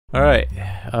Alright,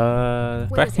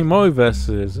 back in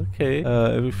Multiversus. Okay,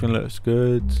 everything looks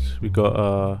good. We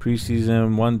got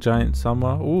preseason, one giant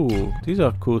summer. Ooh, these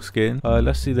are cool skin.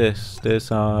 Let's see this. There's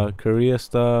career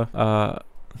stuff.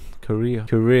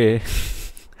 Career.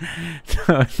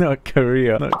 No, not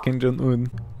Korea, not Kim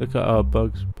Jong-un. Look at our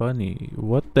Bugs Bunny.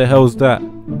 What the hell's that?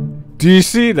 Do you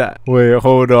see that? Wait,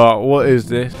 hold on. What is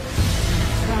this?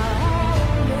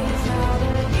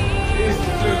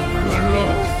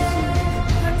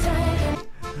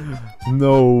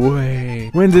 No way.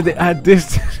 When did they add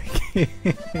this to the game?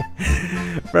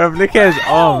 Bruv, look at his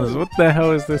arms. What the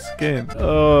hell is this skin?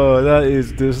 Oh, that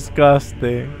is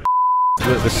disgusting.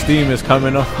 Look, the steam is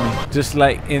coming off me. Just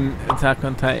like in Attack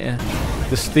on Titan.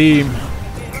 The steam.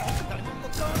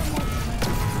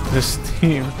 The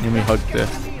steam. Let me hug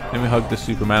this. Let me hug the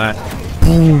Superman.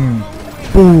 Boom.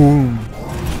 Boom.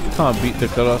 You can't beat the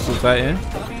Colossal Titan.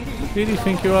 Who do you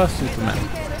think you are, Superman?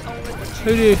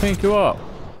 Who do you think you are?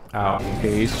 Oh,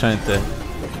 okay, he's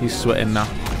sweating now.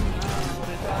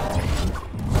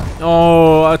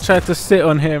 Oh, I tried to sit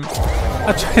on him.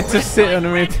 I tried to sit on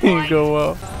him, it didn't go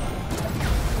well.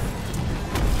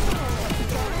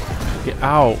 Get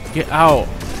out, get out.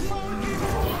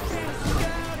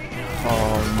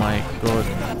 Oh my god.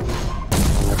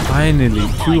 Finally,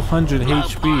 200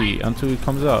 HP until he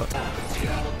comes out.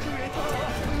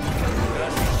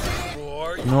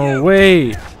 No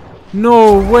way.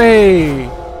 No way.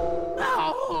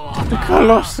 The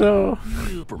Colossal.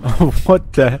 Oh,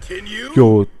 what the?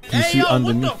 Yo, do you see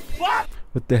underneath?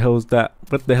 What the hell's that?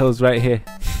 What the hell's right here?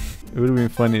 It would have been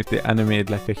funny if they animated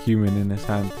like a human in his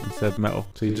hand instead of metal.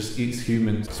 So he just eats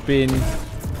humans. Spin.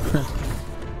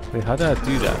 Wait, how did I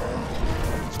do that?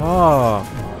 Oh.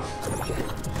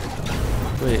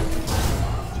 Wait.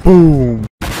 Boom.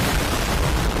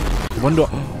 I wonder.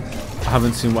 I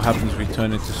haven't seen what happens if we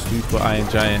turn into Super Iron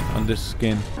Giant on this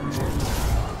skin.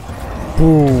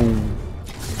 Boom.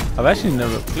 I've actually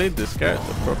never played this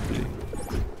character properly.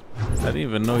 I didn't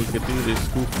even know he could do this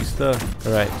goofy stuff.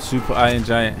 Alright, Super Iron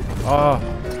Giant. Oh.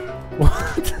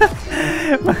 What?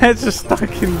 My head's just stuck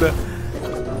in the...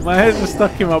 My head's just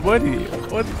stuck in my body.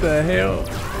 What the hell?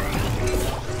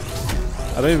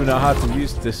 I don't even know how to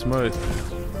use this mode.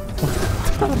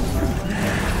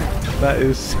 That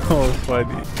is so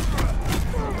funny.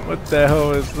 What the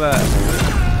hell is that?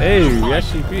 Hey, we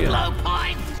actually beat him.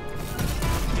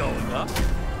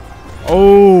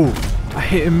 Oh, I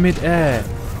hit him mid-air.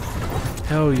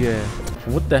 Hell yeah.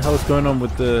 What the hell's going on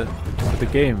with the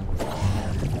game?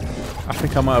 I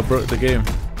think I might have broke the game.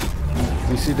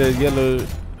 You see the yellow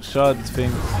shard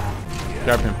thing?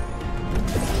 Grab him.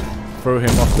 Throw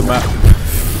him off the map.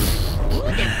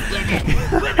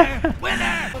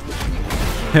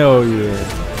 Hell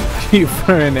yeah. Keep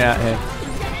throwing it at him.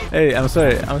 Hey, I'm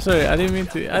sorry. I didn't mean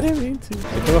to.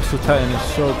 The Colossal Titan is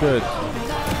so good.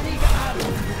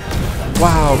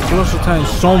 Wow, Colossal Titan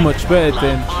is so much better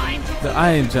than the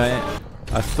Iron Giant.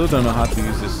 I still don't know how to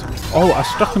use this. Oh, I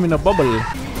struck him in a bubble.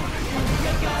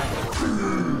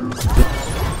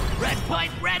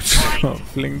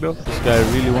 Flinged up. This guy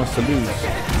really wants to lose.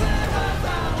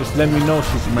 Just let me know,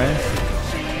 Superman.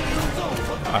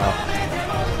 Ow.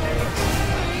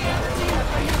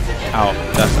 Ow,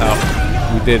 that's out.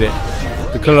 We did it.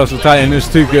 The Colossal Titan is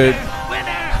too good.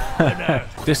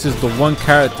 This is the one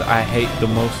character I hate the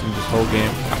most in this whole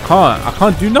game. I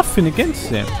can't do nothing against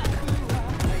him.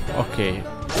 Okay.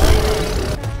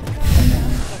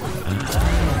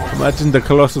 Imagine the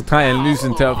Colossal Titan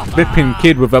losing to a flipping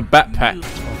kid with a backpack.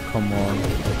 Oh, come on.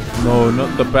 No,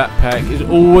 not the backpack. It's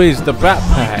always the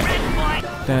backpack.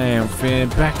 Damn, Finn.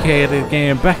 Back at it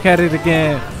again. Back at it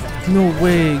again. No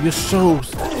way. You're so...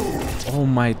 Oh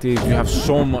my days. You have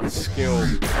so much skill.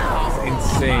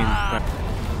 It's insane.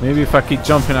 Maybe if I keep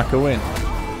jumping, I can win.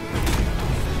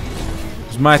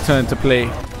 It's my turn to play.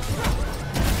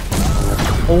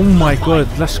 Oh my god,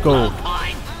 let's go.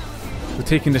 We're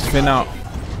taking this Finn out.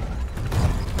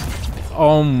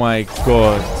 Oh my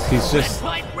god. He's just...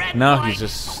 Now he's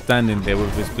just standing there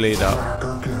with his blade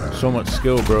out. So much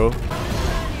skill, bro.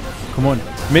 Come on.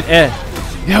 Mid-air.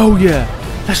 Hell yeah.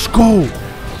 Let's go.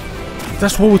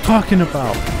 That's what we're talking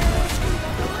about.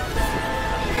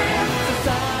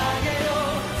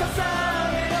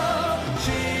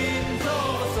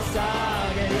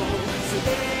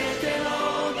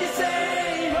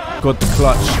 Got the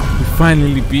clutch. We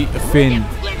finally beat a Finn.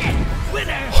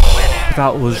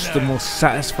 That was the most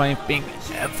satisfying thing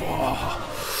ever.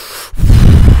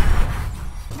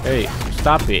 Hey,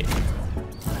 stop it.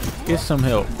 Get some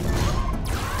help.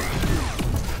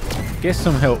 Get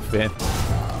some help, Finn.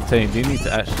 I'm telling you, they need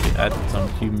to actually add some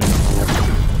humans.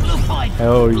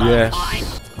 Hell yes.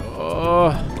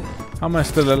 Oh. How am I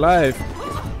still alive?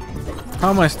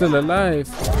 How am I still alive?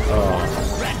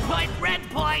 Oh. Red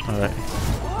point. Alright.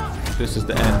 This is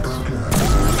the end.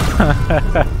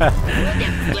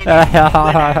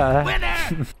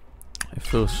 It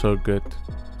feels so good.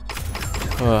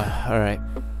 Oh, alright.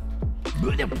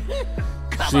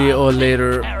 See you all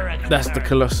later. That's the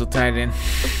Colossal Titan.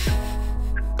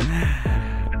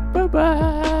 Bye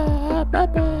bye. Bye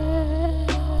bye.